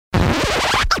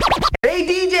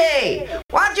DJ,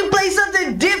 why don't you play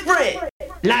something different?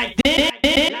 Like this?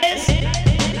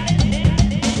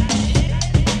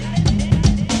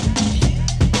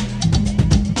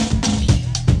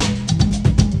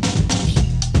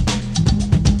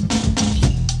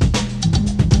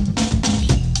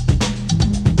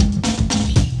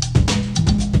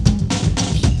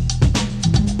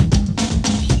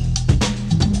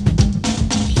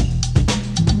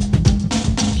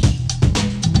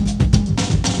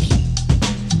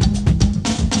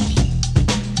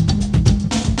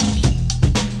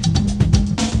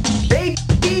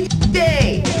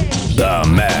 The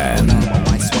man.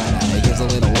 White sweater, it gives a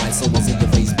little light, so we'll see your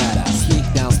face better. Sneak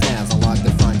downstairs, unlock the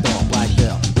front door. Black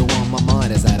girl, the one my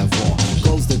mind is at a four.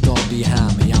 Close the door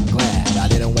behind me, I'm glad I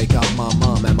didn't wake up my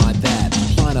mom and my dad.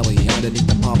 Finally, underneath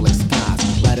the public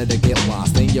skies, ready to get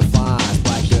lost in your thighs.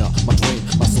 Black girl, my dream,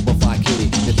 my super fly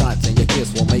kitty. Your thoughts and your kiss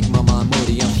will make my mind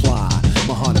moody and fly.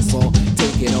 My heart is full,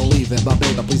 take it or leave it, but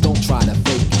baby, please don't try to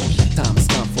fake it. Time has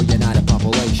come for united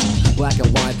population. Black and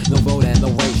white, no vote and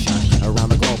no ration. Around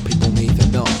the globe, people need to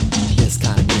know this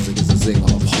kind of music is a signal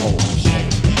of hope.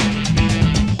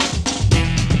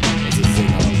 It's a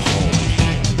signal of hope.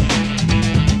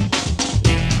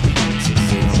 It's a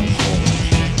signal of hope.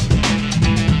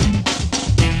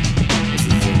 It's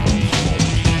a signal of hope.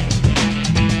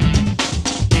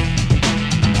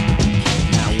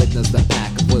 Now witness the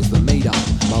pack of wisdom made up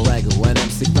by Ragu and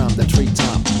MC from the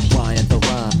treetop. Trying to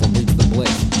rhyme from reach the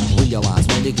bliss. Realize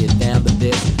when you get down to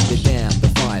this, get down to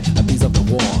fight a piece of the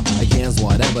war against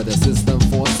whatever the system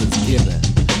forces given.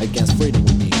 Against freedom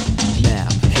we need. Now,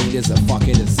 hate is a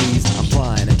fucking disease. I'm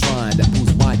trying to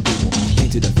boost white people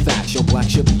into the fact show black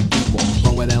should be people.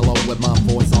 Low and low with my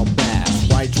voice on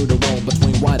bass. Right through the wall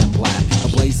between white and black. A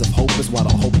blaze of hope is what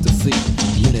I hope to see.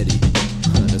 Unity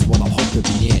is what I hope to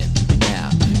be in. Now,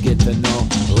 get to know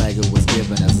Ragu was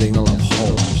given a signal of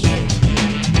hope.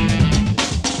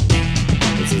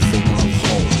 It's a signal of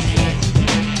hope.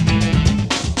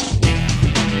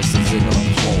 It's a signal of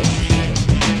hope.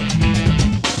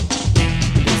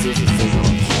 This is a signal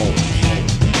of hope. Yeah,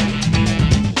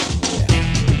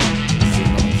 a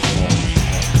signal of hope.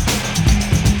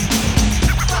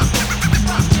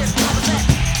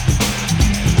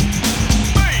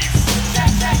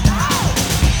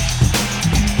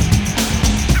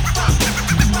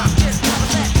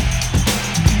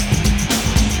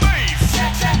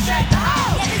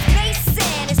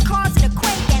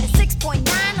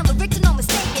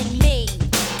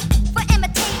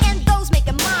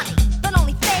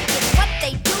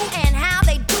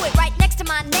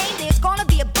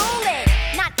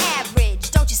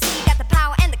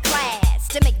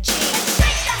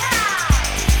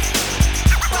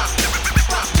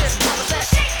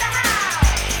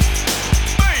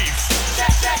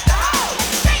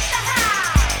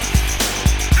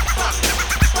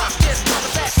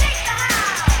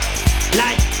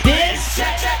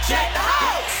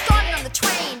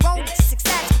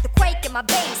 My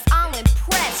base, I'll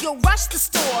impress. You'll rush the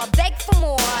store, beg for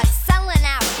more, selling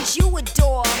out cause you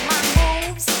adore my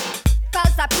moves.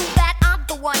 Cause I prove that I'm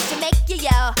the one to make you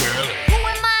yell. Who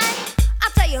am I?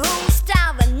 I'll tell you who.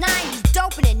 Style the 90s,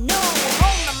 dope and new.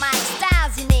 Hold the mic,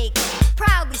 style's unique.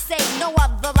 Proudly say no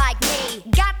other like me.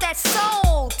 Got that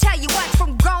soul, tell you what,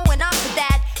 from growing up to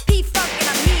that P-Funk and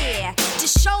I'm here to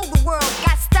show the world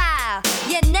got style.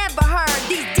 You never heard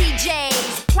these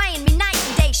DJs playing me night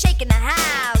and day, shaking the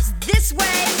house. This way,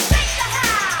 shake the house.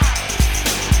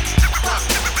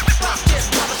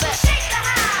 Shake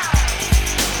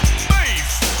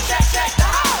the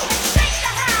house. Shake the house. Shake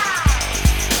the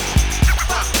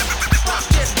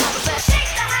house.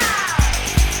 Shake the house.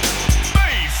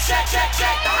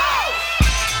 Shake the house.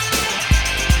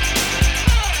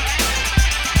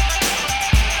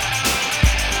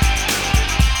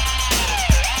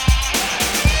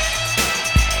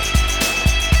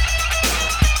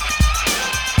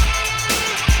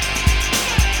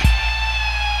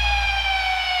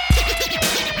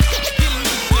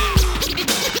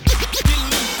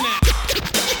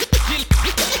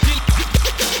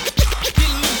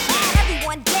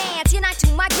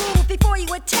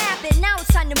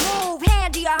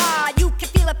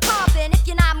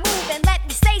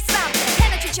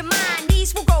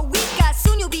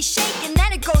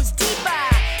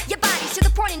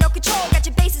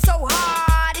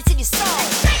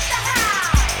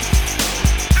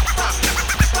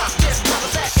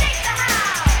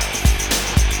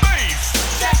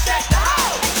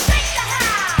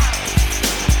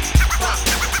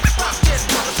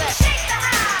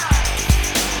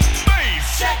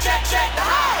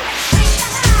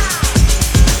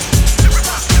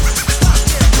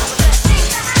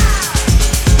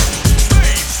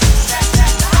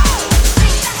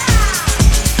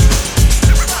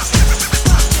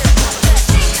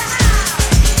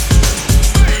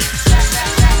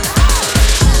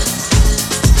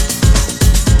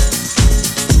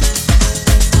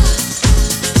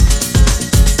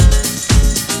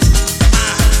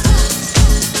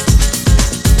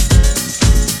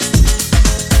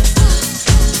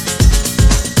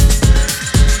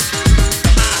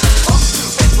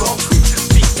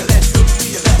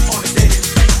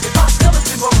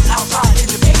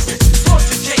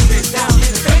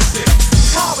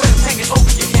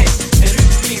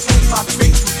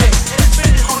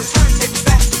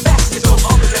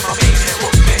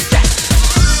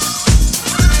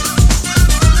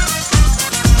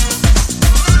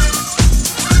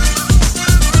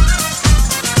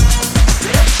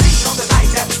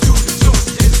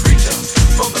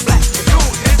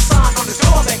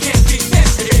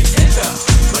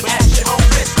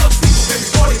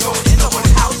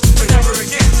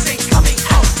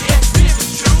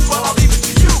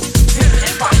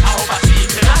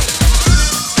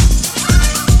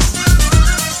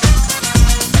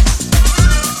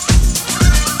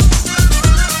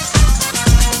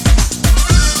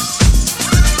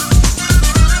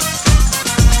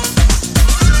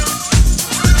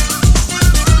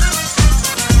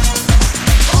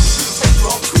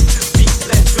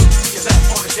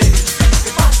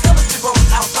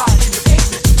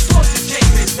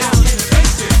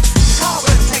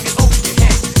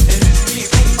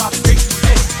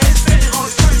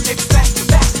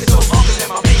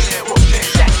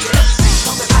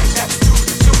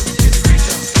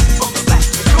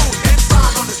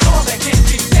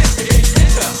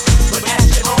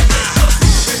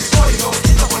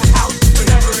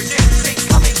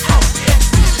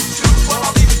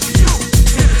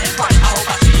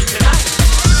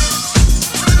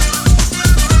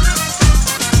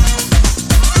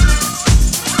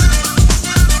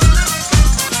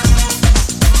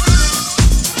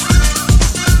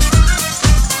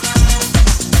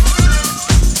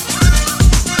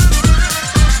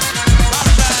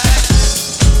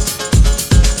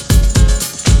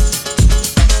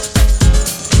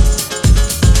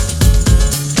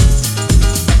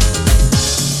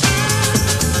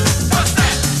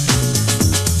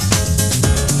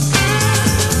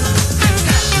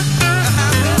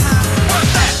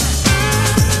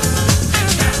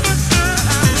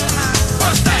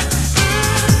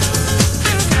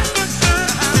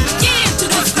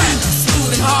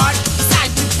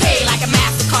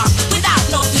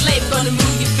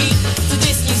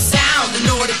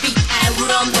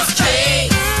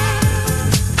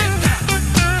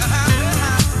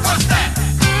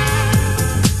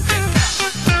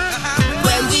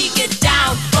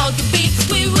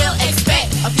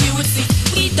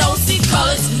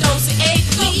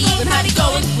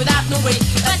 going without no way.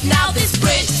 But now this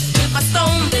bridge with my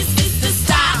stone, this is the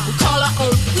style we call our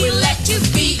own. We'll let you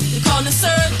be the connoisseur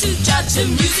to judge the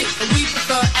music that we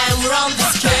prefer, and we're on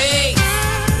this case.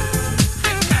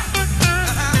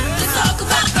 Let's talk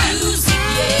about music,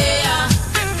 yeah.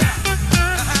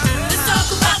 Let's talk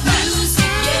about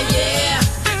music, yeah, yeah.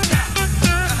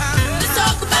 Let's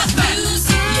talk about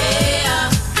music, yeah.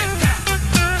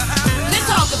 Let's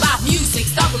talk about music,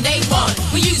 start from day one.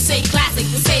 When you say classic,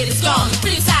 we say it's gone.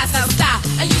 Criticize our style,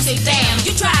 and you say damn.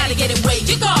 You try to get away,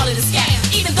 you call it a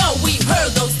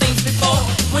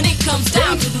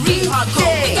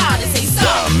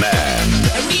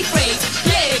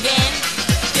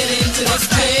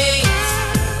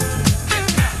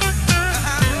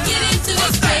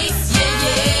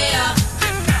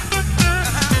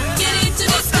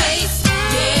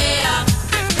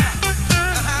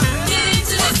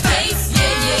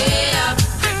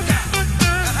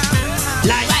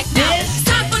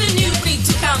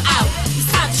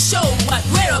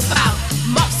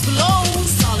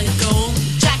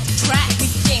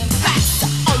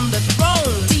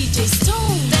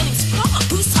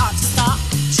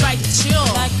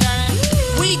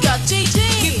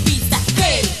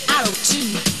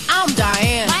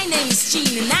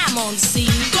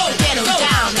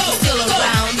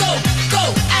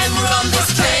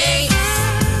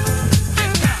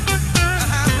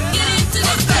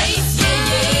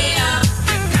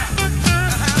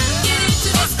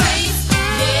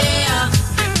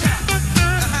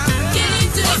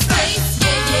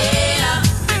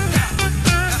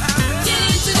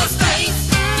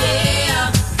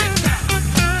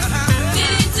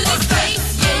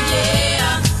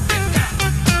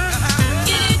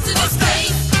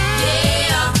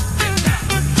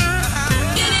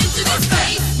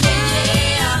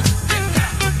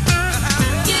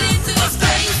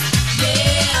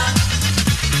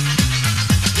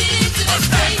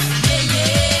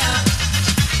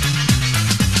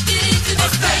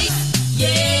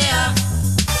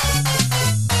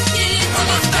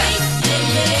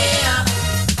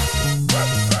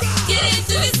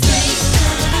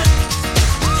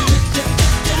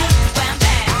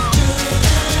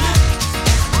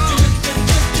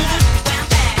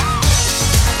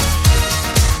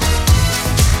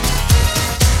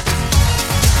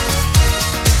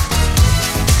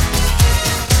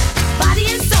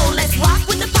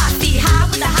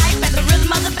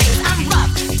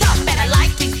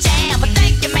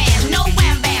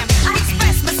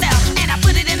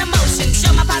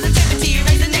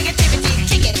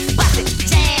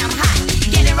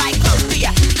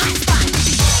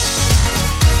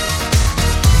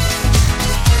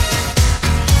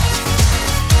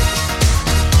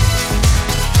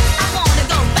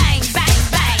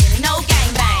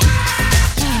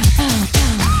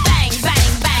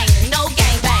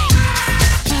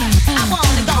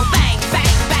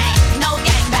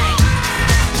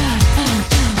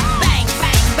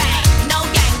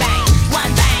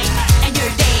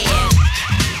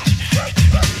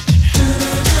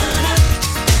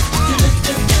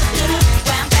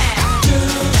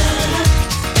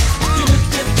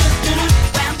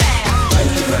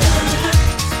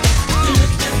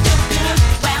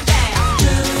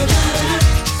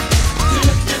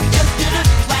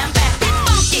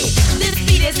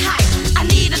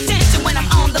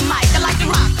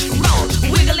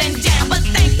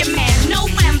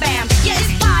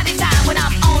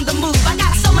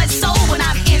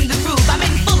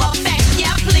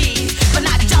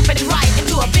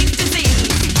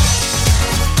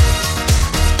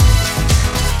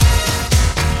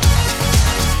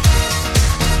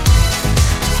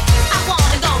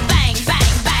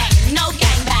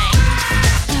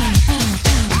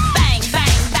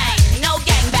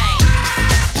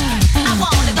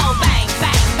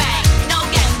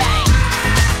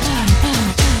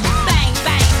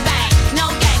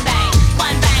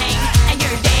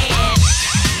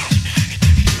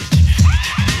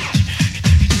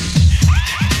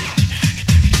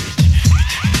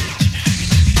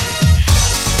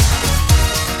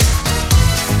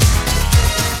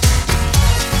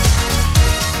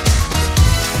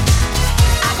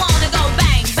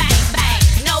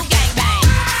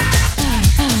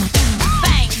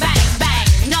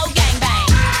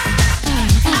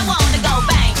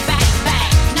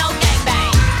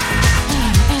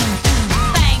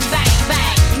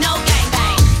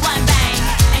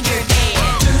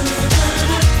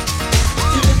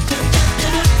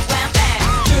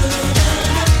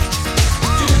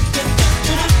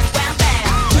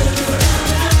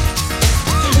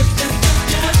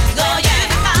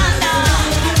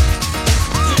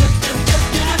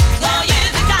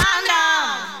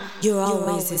You're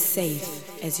always as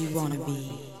safe as you wanna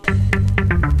be.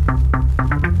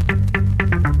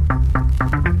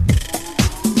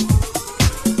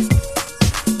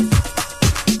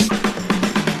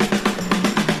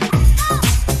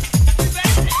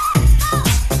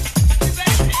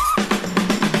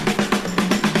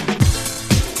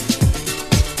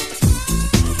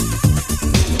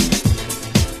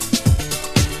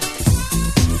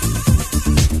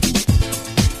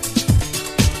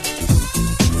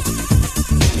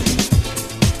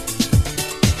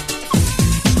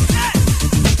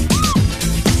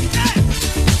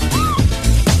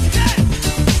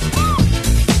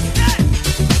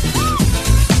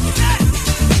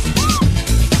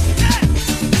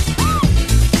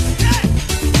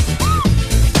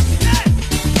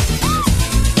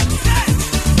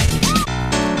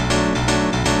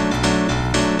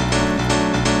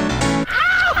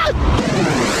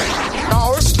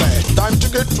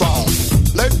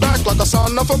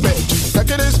 Of a bitch, take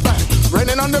it is back,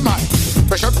 raining on the mic.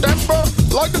 Push up tempo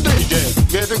like a DJ,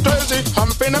 getting crazy,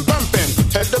 humping and pumping.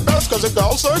 Hit the bass cause it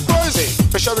goes so crazy.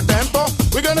 Push up the tempo,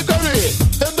 we're gonna carry it.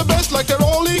 Hit the bass like a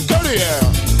rolling career.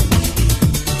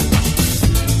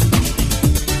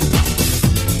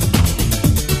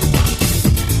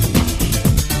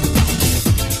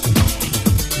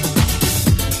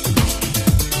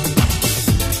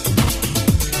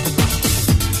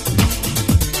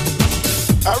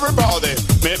 Everybody,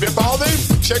 move your body,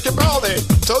 shake your body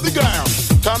to the ground.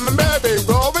 Come on baby,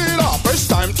 roll it up. It's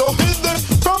time to hit the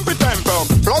trumpet tempo.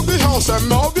 Rock the house and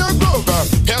move your groove.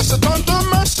 Here's the time to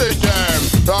message jam.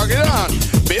 Rock it on,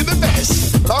 be the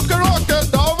best. Rock it,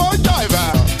 over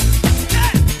diver.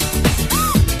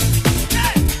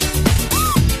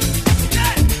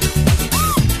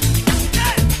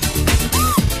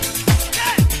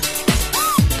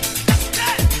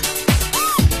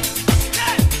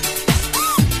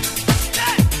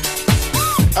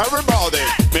 Everybody,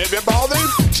 move your body,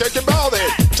 shake your body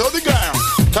to the ground.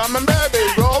 Come on baby,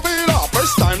 roll it up.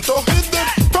 It's time to hit the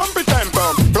trumpet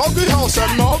tempo. Rock the house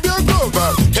and move your groove.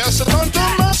 Here's the time to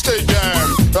master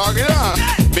jam. Rock it on,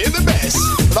 be the best.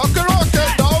 Rock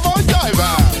it, over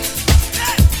diver.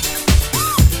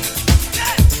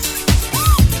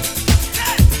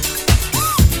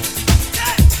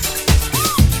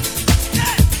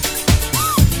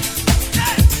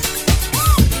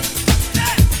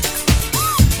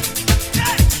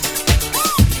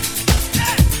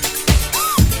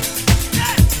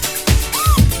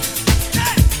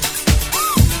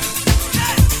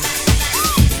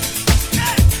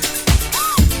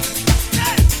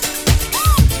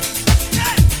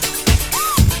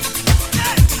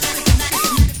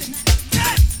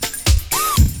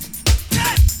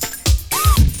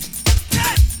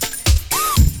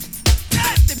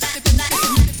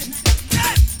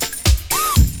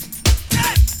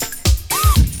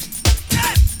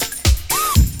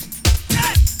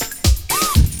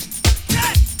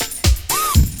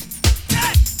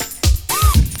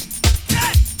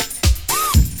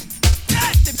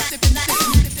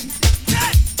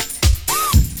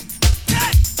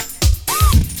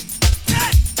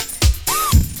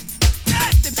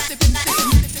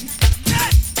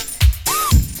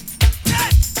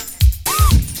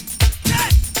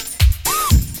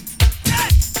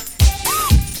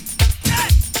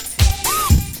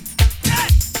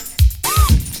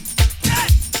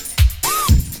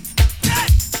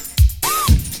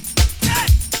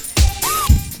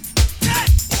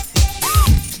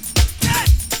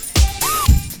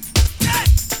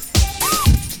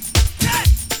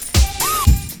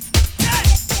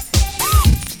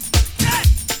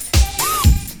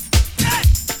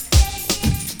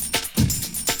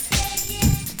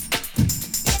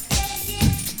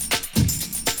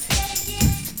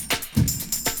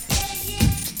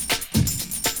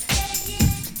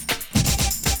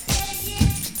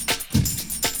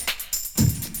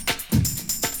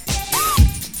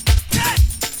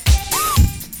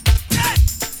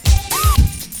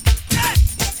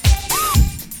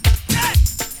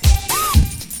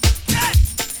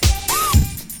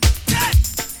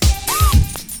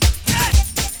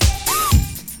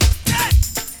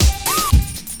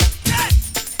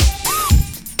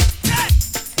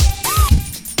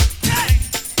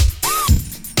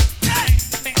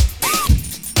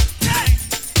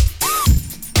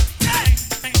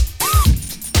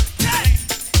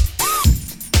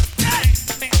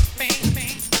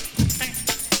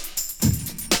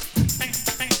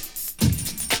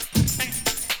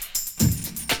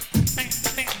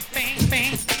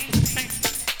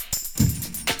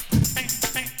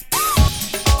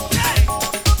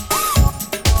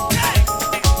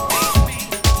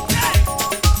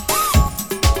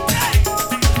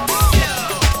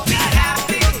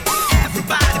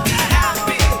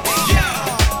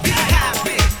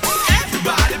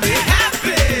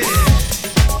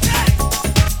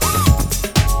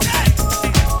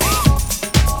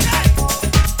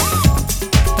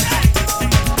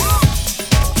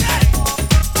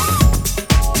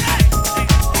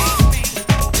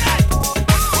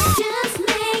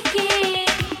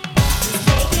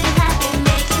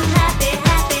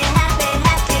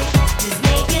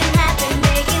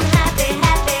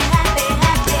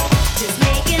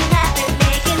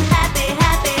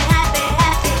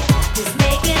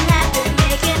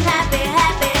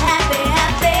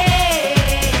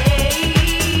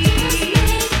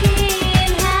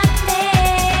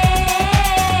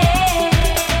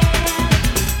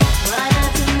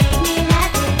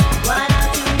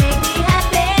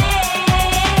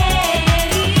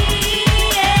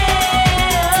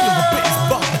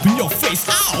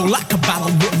 flow like a battle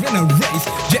in a race.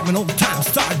 Jamming all the time,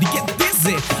 starting to get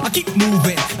dizzy. I keep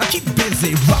moving, I keep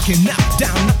busy. Rocking up,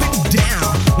 down, up and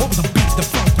down. Over the beat, the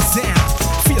funky sound.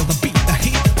 Feel the beat, the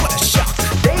heat, what a shock.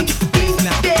 I keep the beat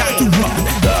now, time to rock.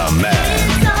 The man.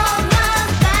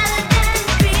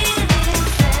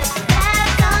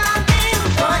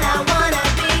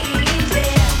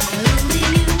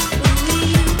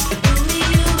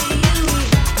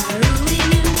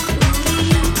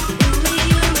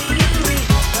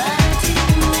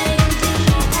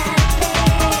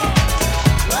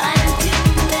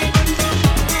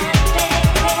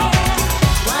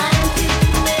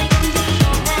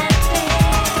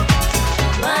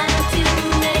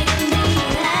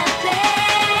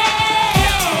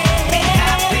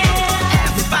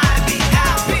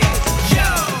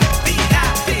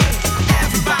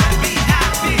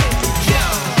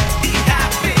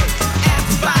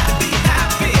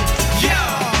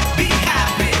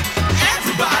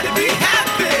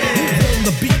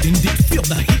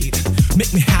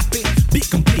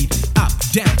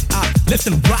 Left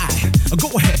and right, go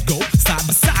ahead, go side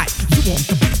by side. You want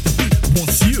the beat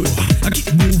wants you. I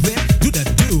keep moving, do the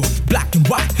do. Black and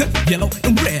white, yellow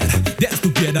and red. Dance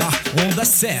together on the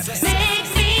set.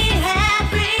 Makes me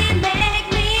happy,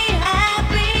 make me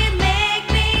happy,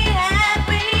 make me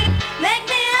happy, make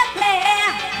me happy.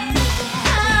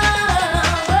 Oh,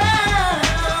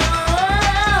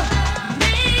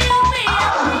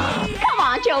 come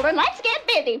on, children, let's get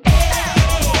busy.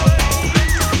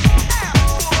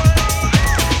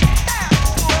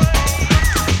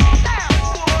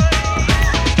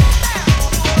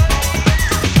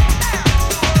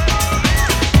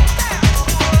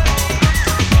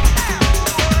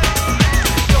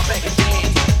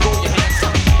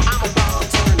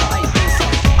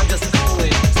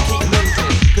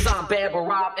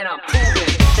 And I'm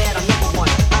proving that I'm number one.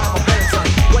 I'm a better son.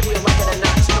 Whether you like it or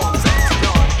not, you know I'm second to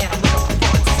none. And I'm looking for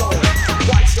fun, so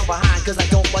watch your behind, cause I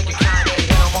don't like your kind. And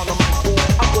when I'm on the mic, boy,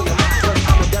 I'll blow your mind. Cause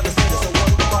I'm a devastator, so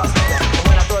what's the cost? And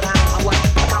when I throw down, I'm like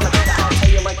a commentator. I'll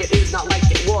tell you like it is, not like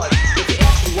it was. If you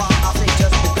ask me why, I'll say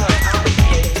just because I'm the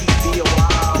B.A.D.B.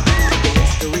 I'll be making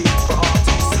history for all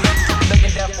to see.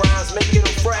 Making death rhymes, making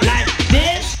them fresh. Like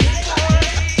this?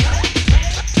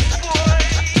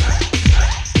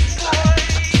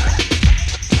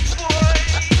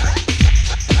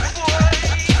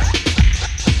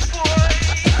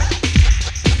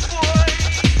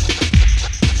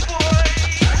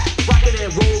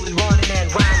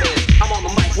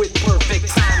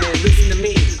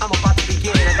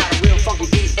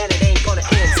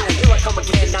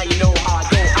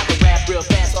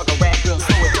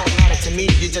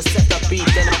 Just set the beat,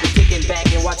 then I'll be kicking back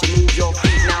and watch you move your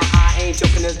feet. Now I ain't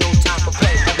joking, there's no time for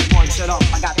play. Everyone shut up,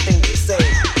 I got things to say.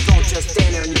 Don't just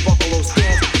stand there in your buffalo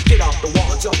stance. Get off the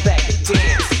wall, jump back and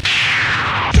dance.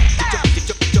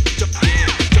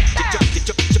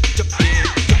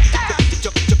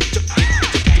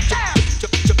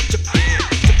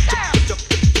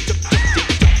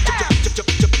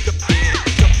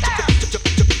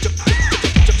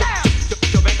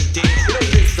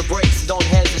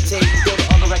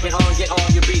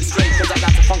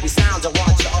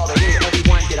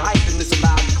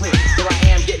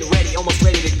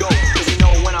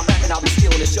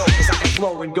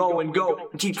 And go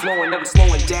and keep flowing, never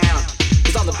slowing down.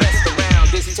 Cause I'm the best around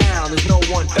this town, there's no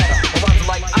one better. I'm running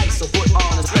like ice, so put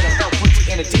on a sweater. Help put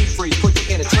you in a deep freeze, put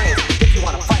you in a trance. If you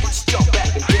wanna fight, just jump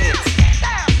back and dance.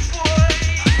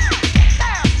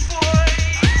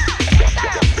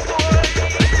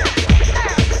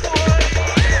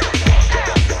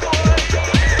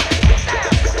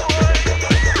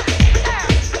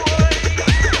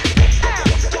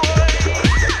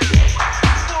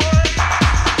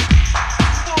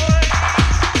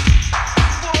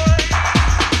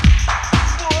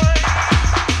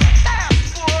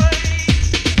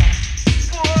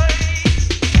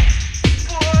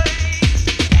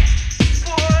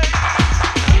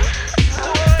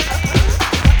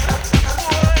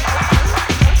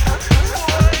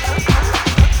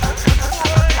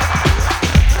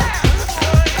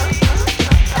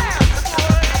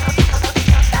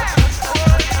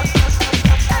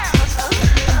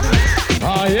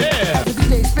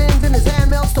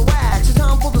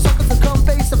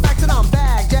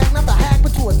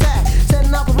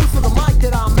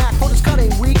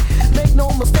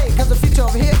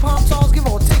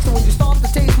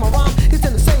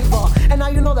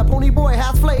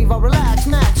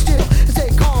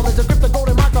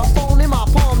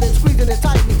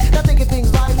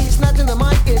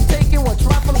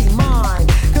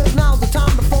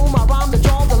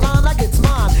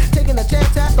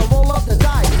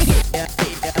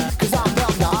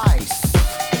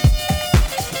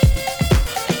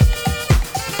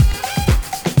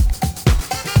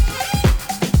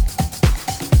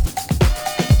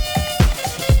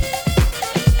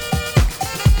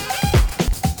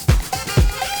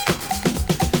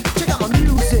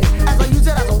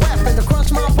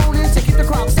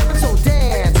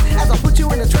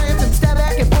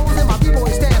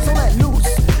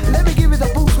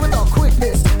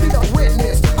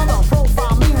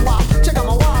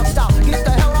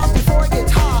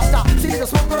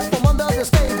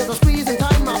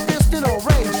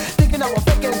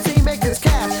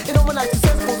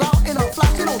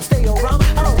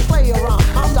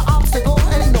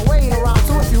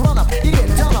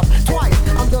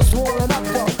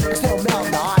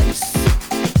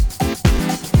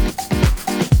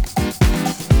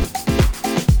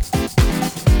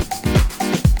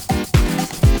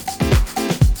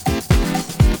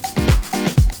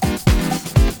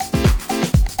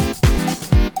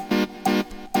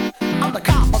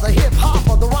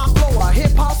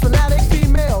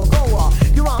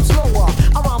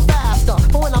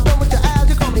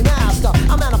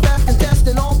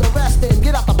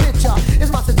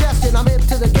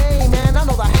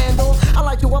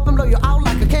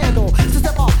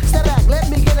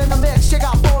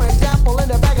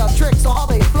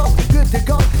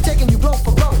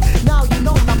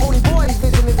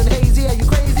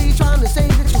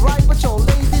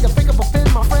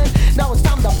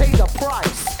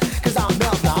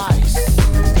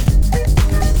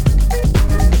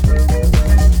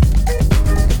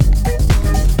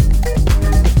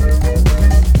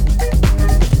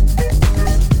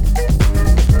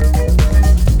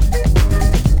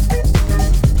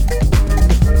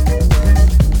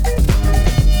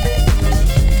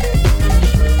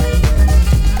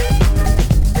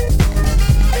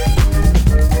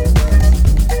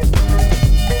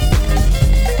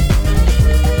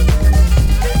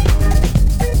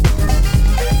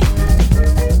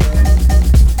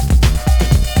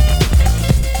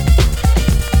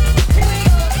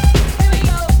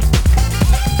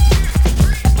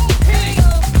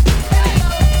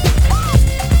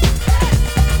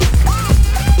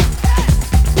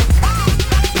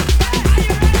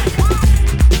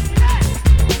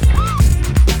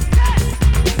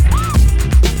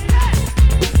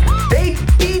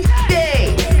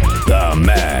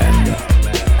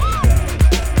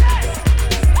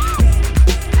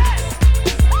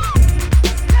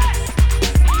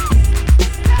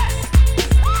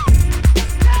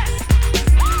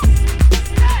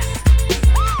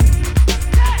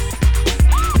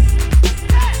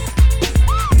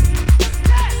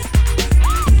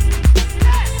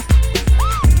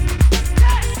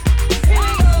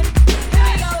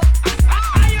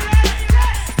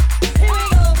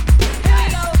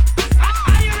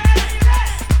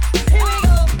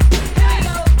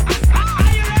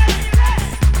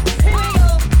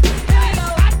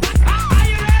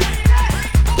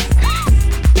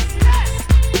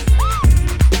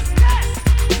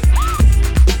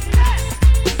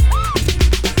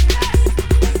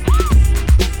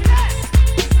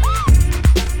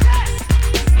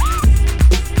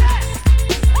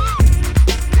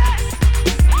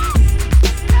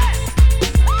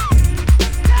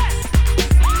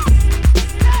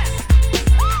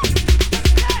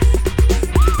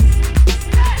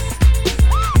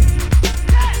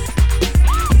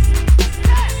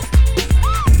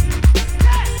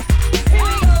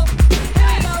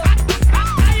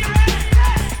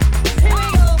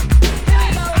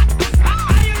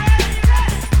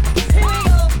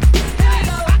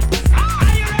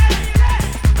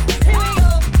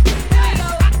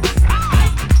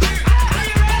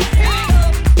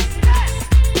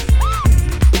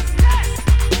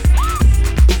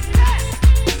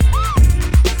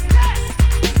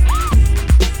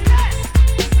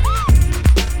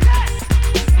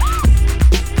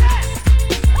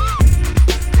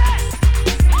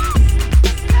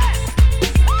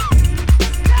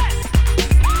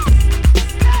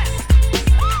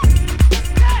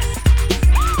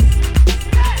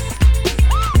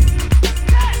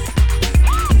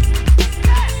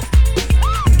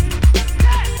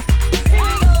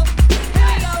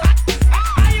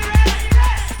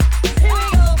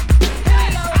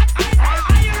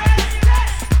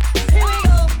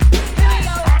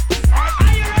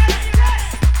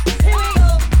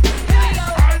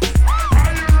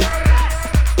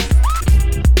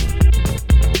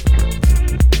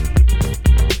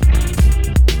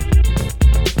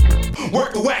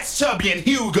 champion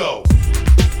Hugo.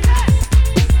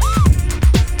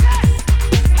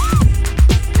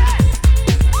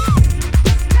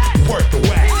 Work the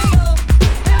wax.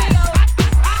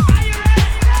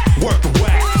 Work the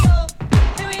wax.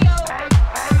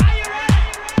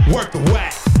 Work the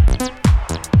wax.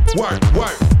 Work the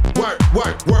wax.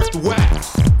 Work the wax.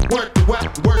 Work the wax.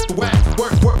 Work the wax.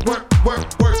 Work the wax.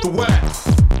 Work the wax.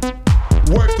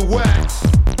 Work the wax.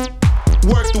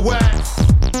 Work the wax.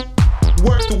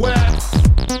 Work the wax.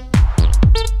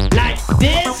 Like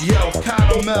this? Yo,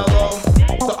 kinda mellow.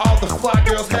 To all the fly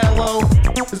girls, hello.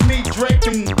 It's me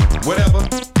drinking whatever.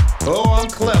 Oh, I'm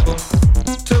clever.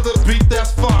 To the beat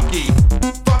that's funky.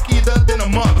 Funkier than a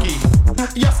monkey.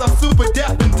 Yes, I'm super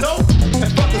deaf and dope.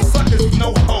 And fucking suckers with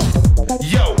no hope.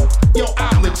 Yo,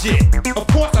 I'm legit. Of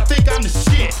course, I think I'm the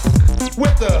shit.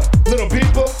 With the little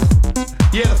beeper.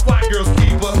 Yeah, the fly girls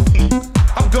keeper.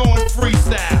 I'm going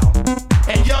freestyle.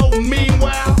 And yo,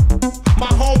 meanwhile, my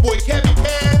homeboy Kevin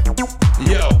Cab.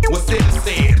 Yo, what's it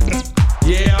said?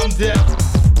 Yeah, I'm deaf.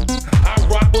 I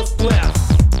rock what's left.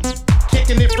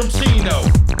 Kicking it from Chino.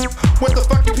 With the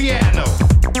fucking piano.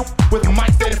 With the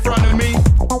mic set in front of me.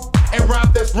 And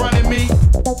rhyme that's running me.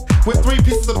 With 3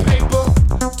 pieces of paper.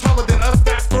 Taller than a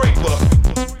skyscraper.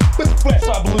 With the flesh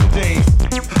I blue jeans.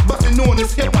 Bustin' new in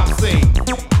this hip hop scene.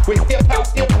 With hip hop,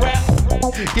 hip rap.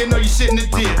 You know you shouldn't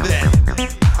have did that.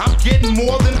 I'm getting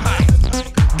more than hype.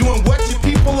 Doing what you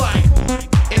people like.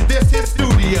 In this here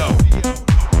studio.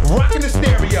 Rocking the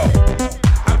stereo.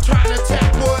 I'm trying to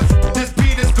attack boys. This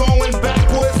beat is going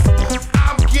backwards.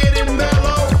 I'm getting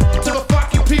mellow. To the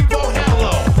fucking people,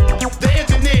 hello. The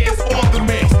engineer's on the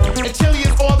mix. And Chili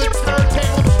is on the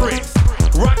turntable tricks.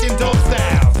 Rocking dope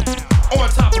styles. On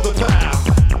top of the pile.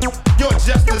 You're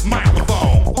just this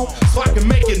microphone. So I can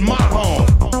make it my home.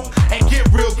 And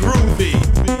get real groovy.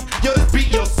 Yo, this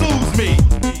beat, yo, soothes me.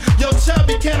 Yo,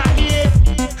 Chubby, can I hear?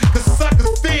 Cause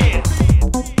suckers thin.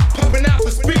 Pumping out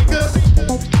the speakers.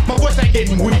 My voice ain't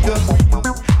getting weaker.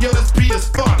 Yo, this beat is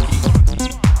funky.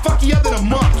 Funkier than a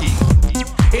monkey.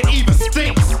 It even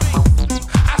stinks.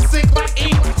 I sink like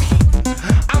ink.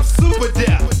 I'm super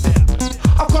deaf.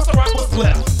 Of course I rock what's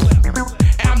left.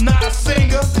 And I'm not a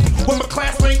singer. With my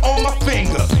class ring on my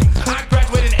finger. I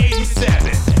graduated in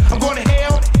 87. I'm going to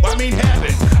hell, well, I mean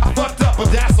heaven. I fucked up,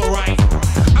 but that's alright.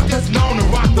 I'm just known to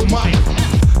rock the mic.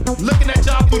 Looking at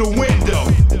y'all through the window.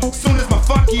 Soon as my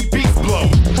funky beats blow,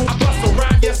 I bust a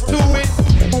rhyme, yes to it.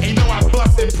 And you know I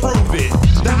bust and prove it.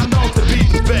 That I'm known to be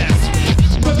the best.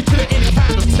 Put me to any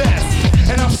kind of test.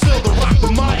 And I'm still the rock the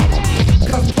mic.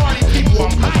 Cause party people,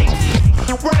 I'm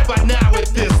hyped. Right about now at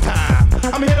this time.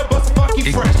 I'm here to bust a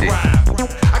funky fresh rhyme.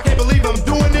 I can't believe I'm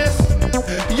doing this.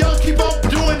 Yo, keep on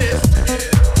doing this.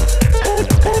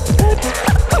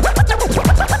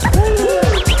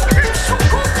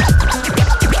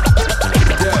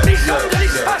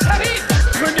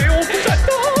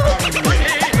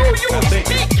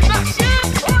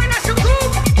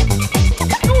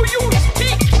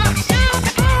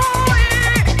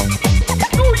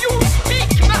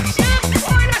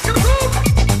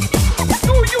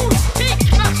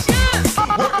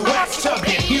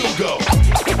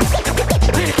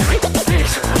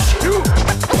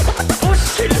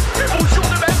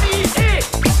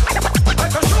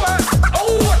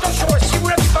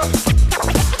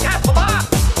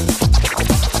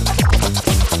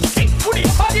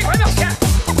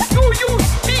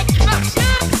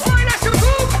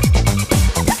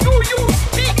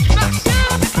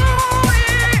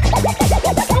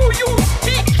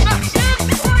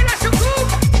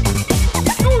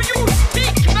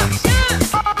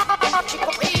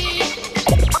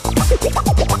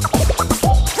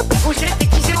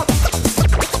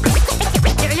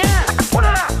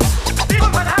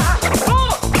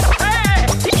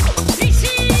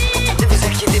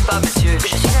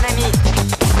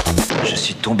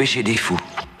 Chez des fous.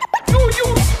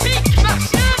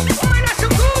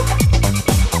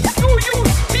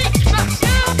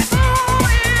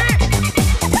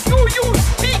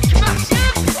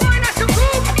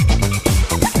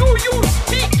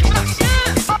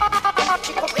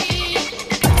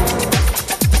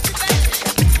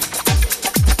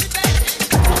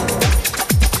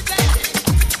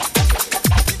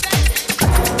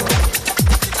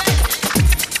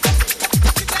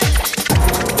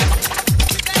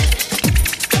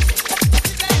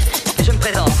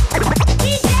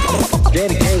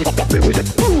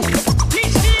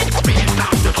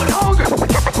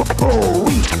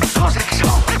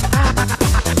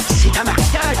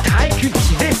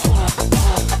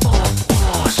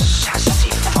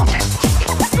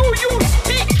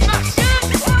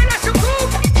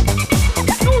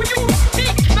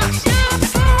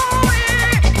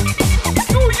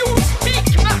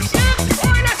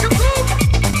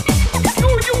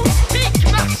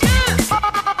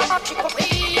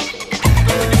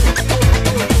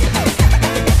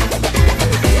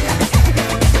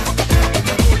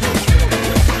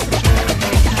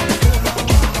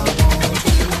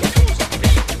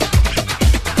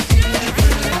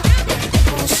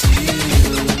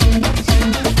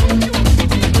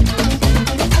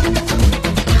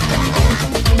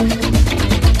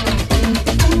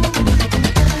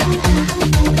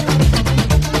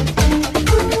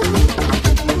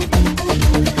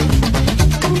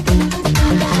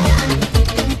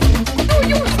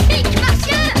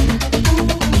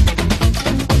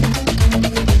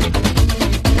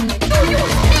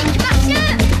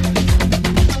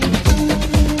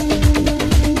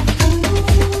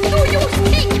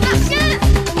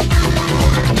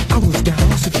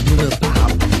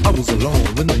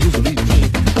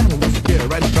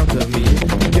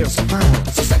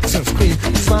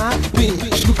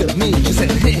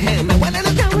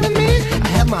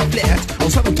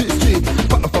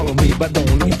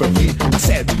 for free. I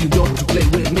said, do you want to play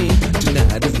with me?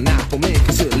 Tonight is a night for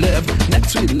making sweet love. Not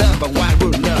sweet love, but wide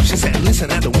world love. She said,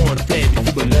 listen, I don't want to play with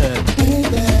you, but love.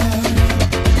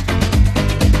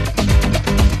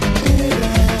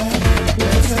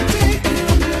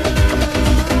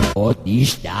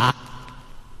 Odista.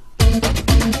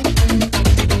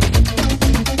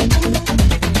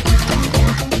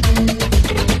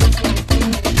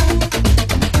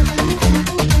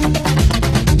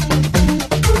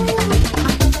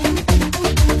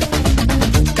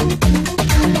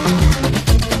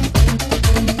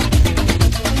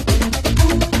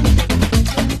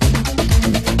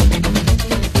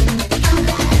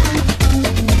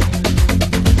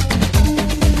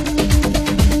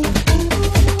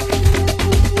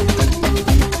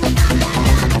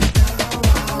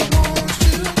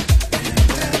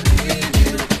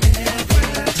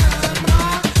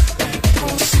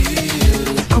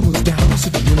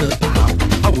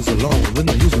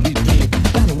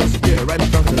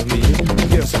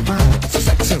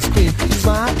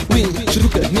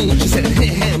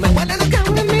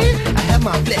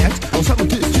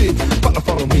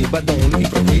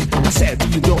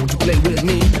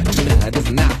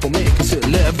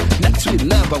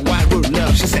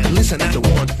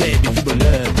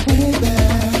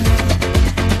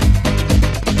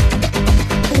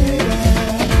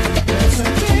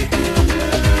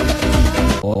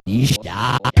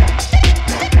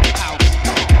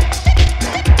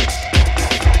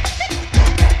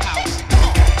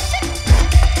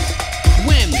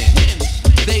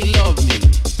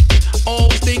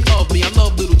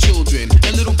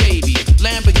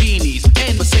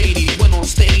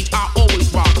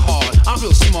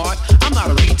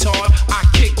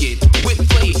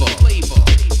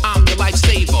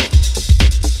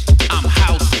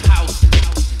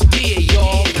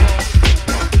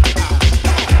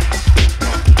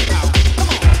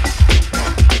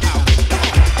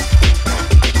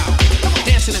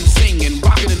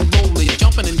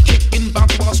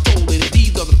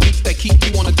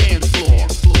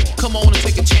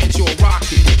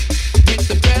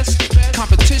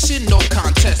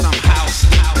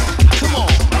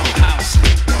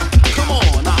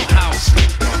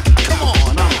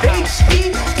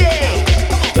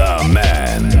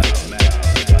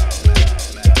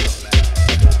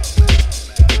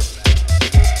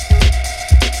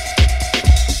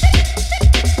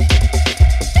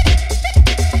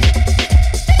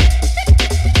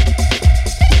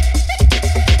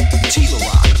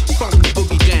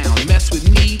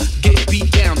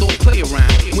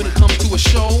 When it comes to a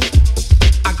show,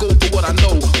 I go for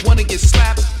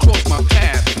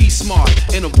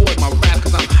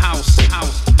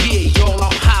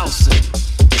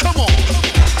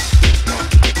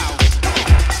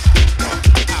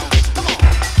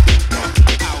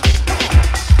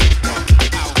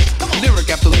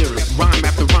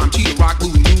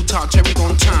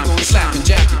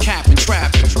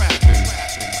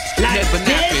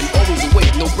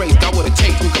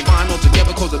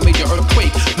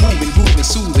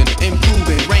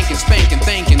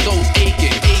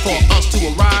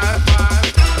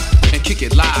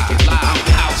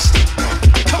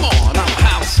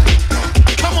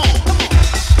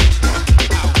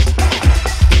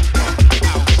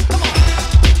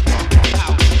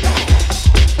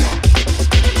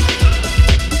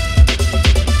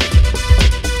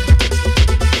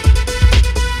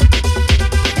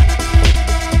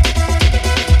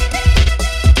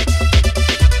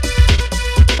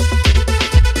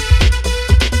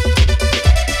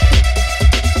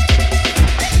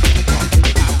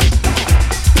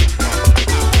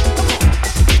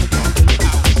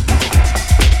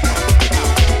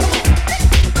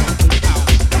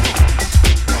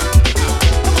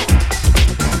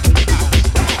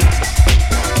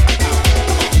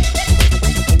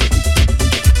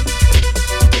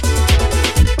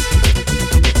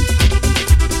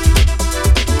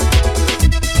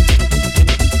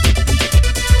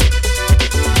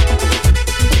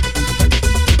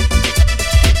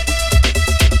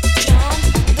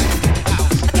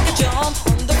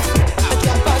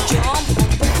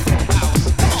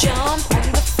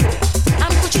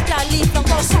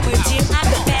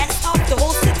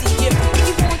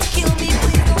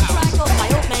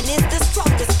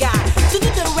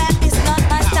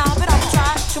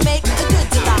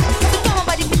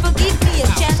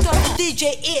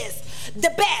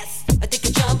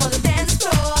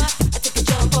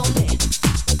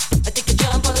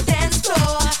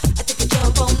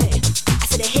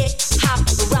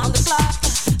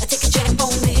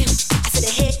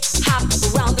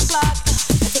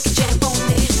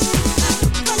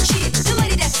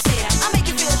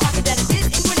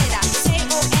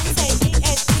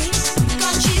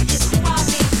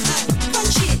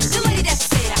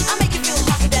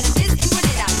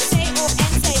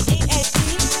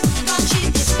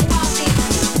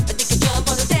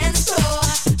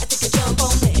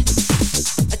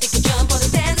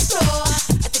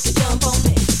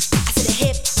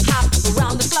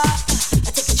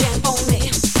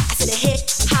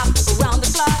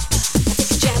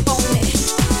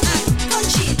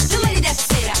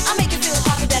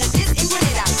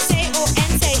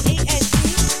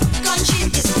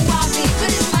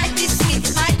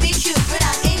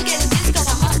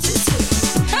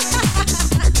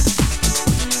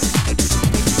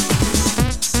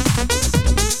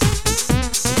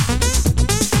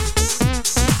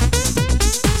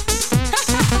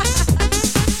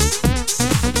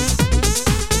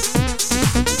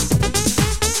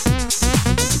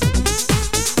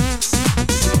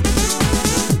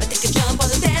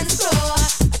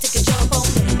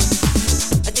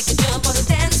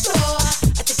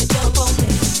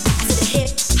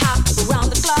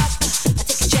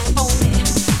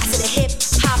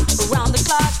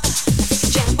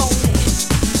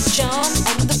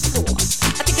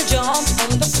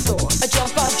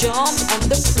on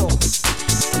the floor.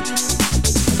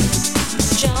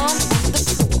 Jump on the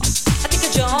floor. I take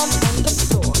a jump on the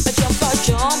floor. I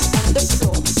jump on the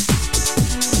floor.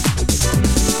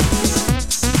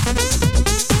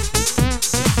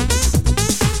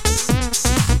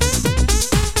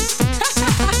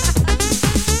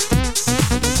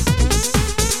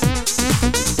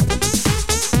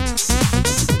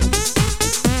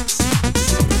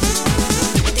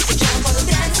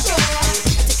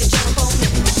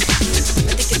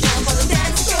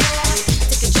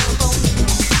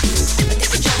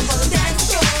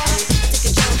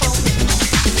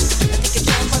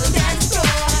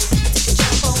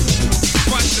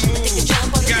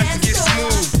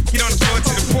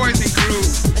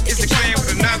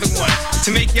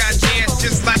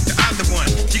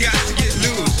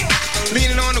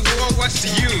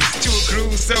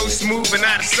 Moving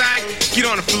out of sight, get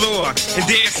on the floor and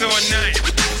dance all night.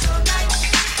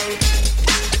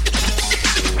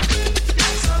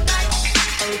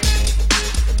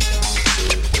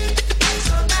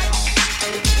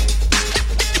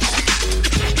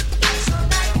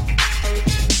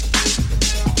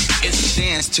 It's a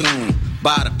dance tune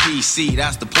by the PC,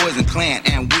 that's the Poison Clan,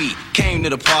 and we came to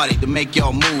the party to make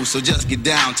y'all move. So just get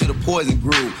down to the Poison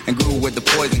groove and groove with the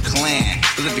Poison Clan.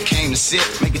 But if you came to sit,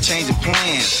 make a change of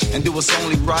plans and do what's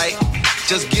only right.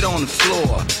 Just get on the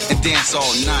floor and dance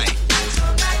all night.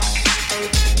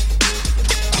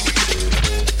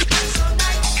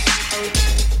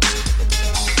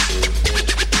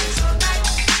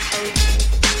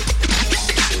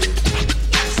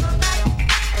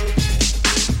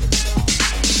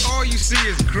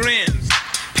 Grins,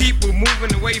 people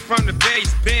moving away from the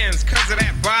bass bins cause of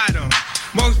that bottom.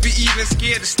 Most be even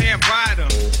scared to stand by them.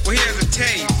 Well, here's a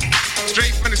taste,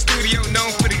 straight from the studio,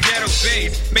 known for the ghetto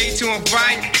bass. Made to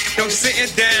invite, no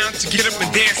sitting down to get up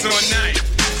and dance all night.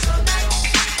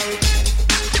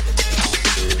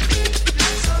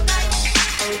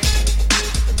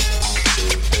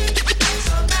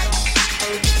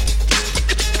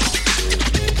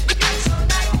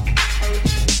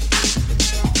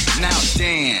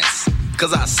 Dance,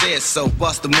 cause I said so.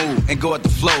 Bust the move and go at the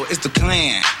flow. It's the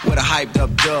Clan with a hyped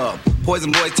up dub.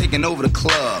 Poison Boys taking over the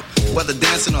club. Whether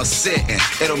dancing or sitting,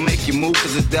 it'll make you move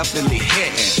cause it's definitely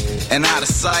hitting. And out of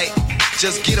sight,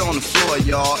 just get on the floor,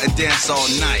 y'all, and dance all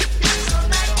night.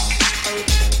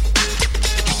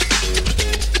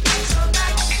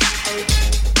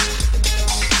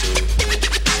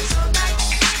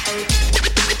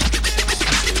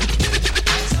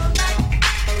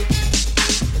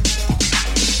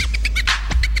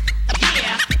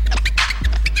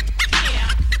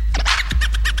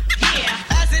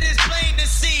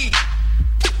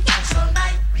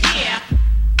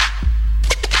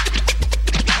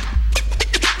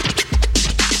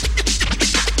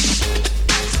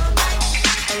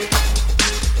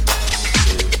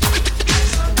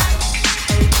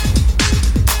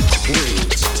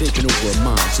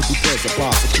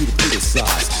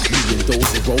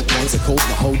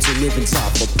 To live in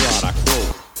top of pride, I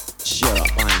quote. Shut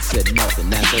up, I ain't said nothing,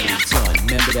 that's what we've done.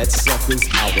 Remember that suckers,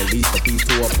 I'll release the beast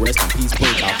to up, rest in peace,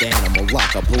 break out the animal,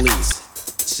 lock up police.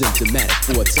 Symptomatic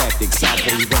for tactics, I'll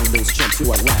fully run those chumps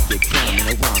who I lack it, crime in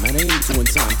a rhyme, and I ain't doing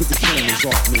time, cause the cameras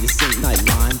off me, this ain't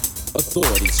nightline.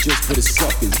 Authorities just for the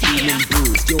suckers, beaten and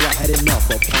bruised, yo, I had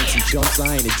enough of punks and jumps,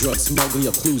 I ain't a drug smuggler,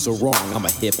 your clues are wrong, I'm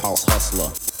a hip house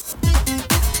hustler.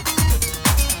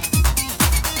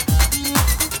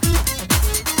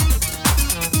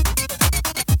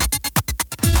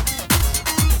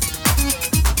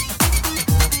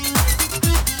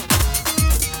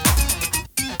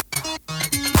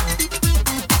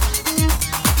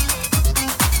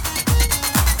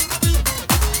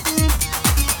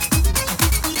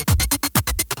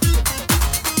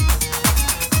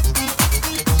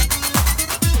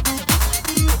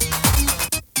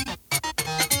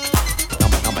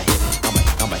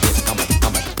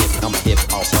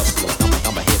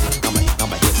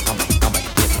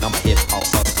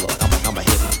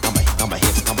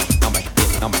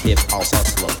 hip house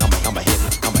hustler. I'm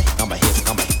a hip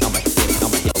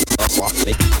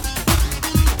hustler.